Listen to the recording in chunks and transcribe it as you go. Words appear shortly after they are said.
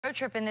Road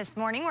tripping this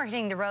morning. We're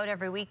hitting the road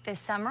every week this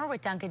summer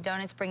with Dunkin'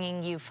 Donuts,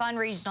 bringing you fun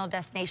regional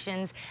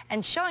destinations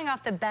and showing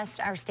off the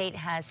best our state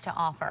has to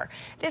offer.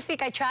 This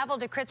week I traveled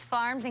to Critz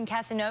Farms in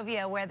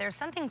Cazenovia, where there's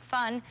something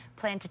fun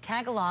planned to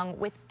tag along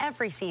with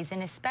every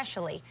season,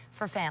 especially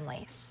for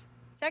families.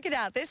 Check it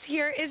out. This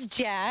here is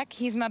Jack.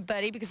 He's my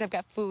buddy because I've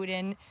got food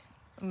in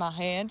my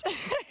hand.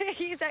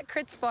 He's at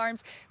Critz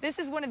Farms. This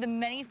is one of the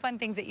many fun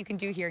things that you can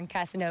do here in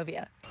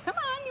Cazenovia. Come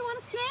on, you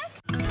want a snack?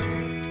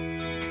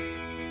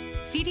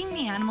 Feeding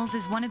the animals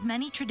is one of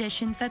many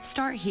traditions that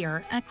start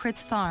here at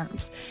Critz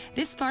Farms.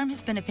 This farm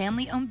has been a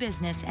family-owned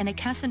business and a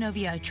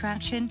Cazenovia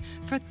attraction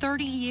for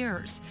 30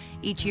 years.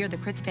 Each year, the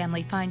Critz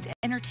family finds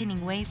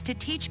entertaining ways to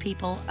teach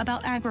people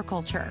about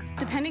agriculture.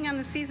 Depending on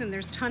the season,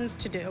 there's tons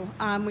to do.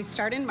 We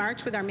start in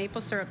March with our maple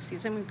syrup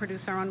season. We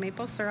produce our own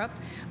maple syrup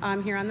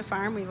here on the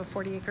farm. We have a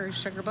 40-acre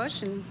sugar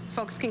bush, and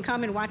folks can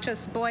come and watch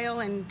us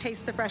boil and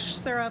taste the fresh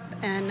syrup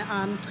and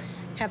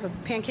have a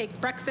pancake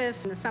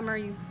breakfast. In the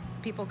summer,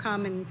 people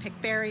come and pick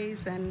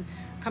berries and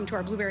come to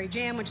our Blueberry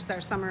Jam, which is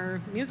our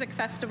summer music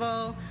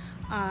festival.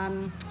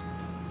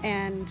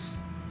 And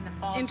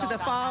into the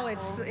fall,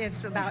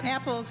 it's about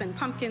apples and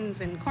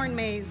pumpkins and corn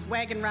maze,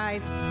 wagon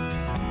rides.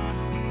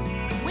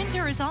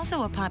 Winter is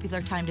also a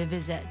popular time to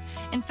visit.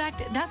 In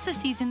fact, that's the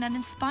season that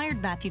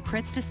inspired Matthew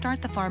Critz to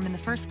start the farm in the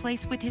first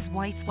place with his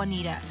wife,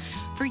 Juanita.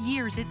 For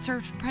years, it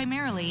served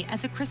primarily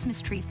as a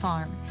Christmas tree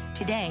farm.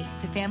 Today,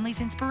 the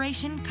family's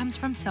inspiration comes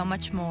from so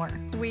much more.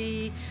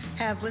 We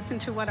have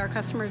listened to what our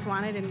customers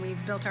wanted, and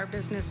we've built our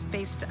business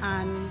based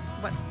on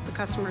what the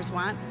customers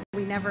want.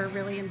 We never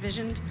really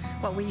envisioned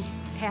what we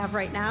have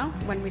right now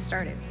when we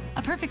started.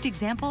 A perfect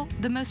example,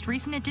 the most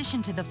recent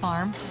addition to the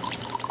farm,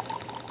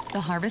 the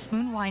Harvest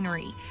Moon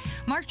Winery.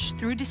 March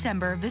through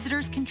December,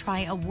 visitors can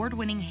try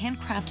award-winning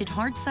handcrafted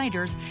hard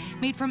ciders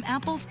made from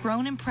apples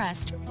grown and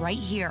pressed right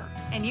here.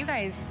 And you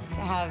guys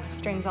have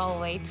strings all the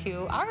way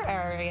to our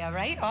area,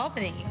 right?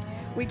 Albany.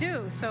 We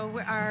do. So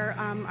our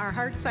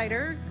hard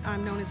cider,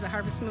 known as the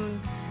Harvest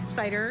Moon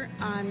cider,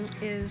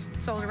 is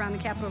sold around the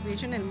Capital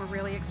Region, and we're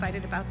really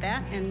excited about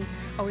that and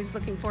always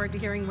looking forward to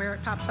hearing where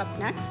it pops up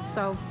next.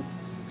 So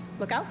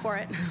look out for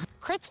it.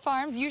 Critz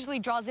Farms usually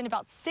draws in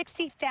about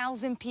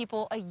 60,000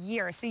 people a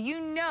year, so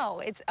you know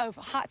it's a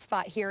hot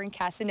spot here in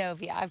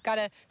Cazenovia.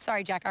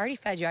 Sorry, Jack, I already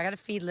fed you. I gotta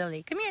feed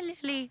Lily. Come here,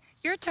 Lily.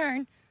 Your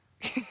turn.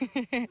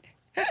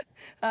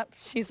 Oh,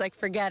 she's like,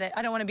 forget it.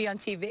 I don't want to be on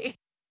TV.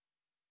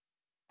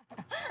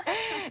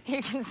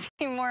 You can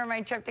see more of my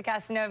trip to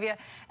Cazenovia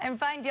and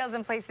find deals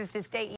and places to stay.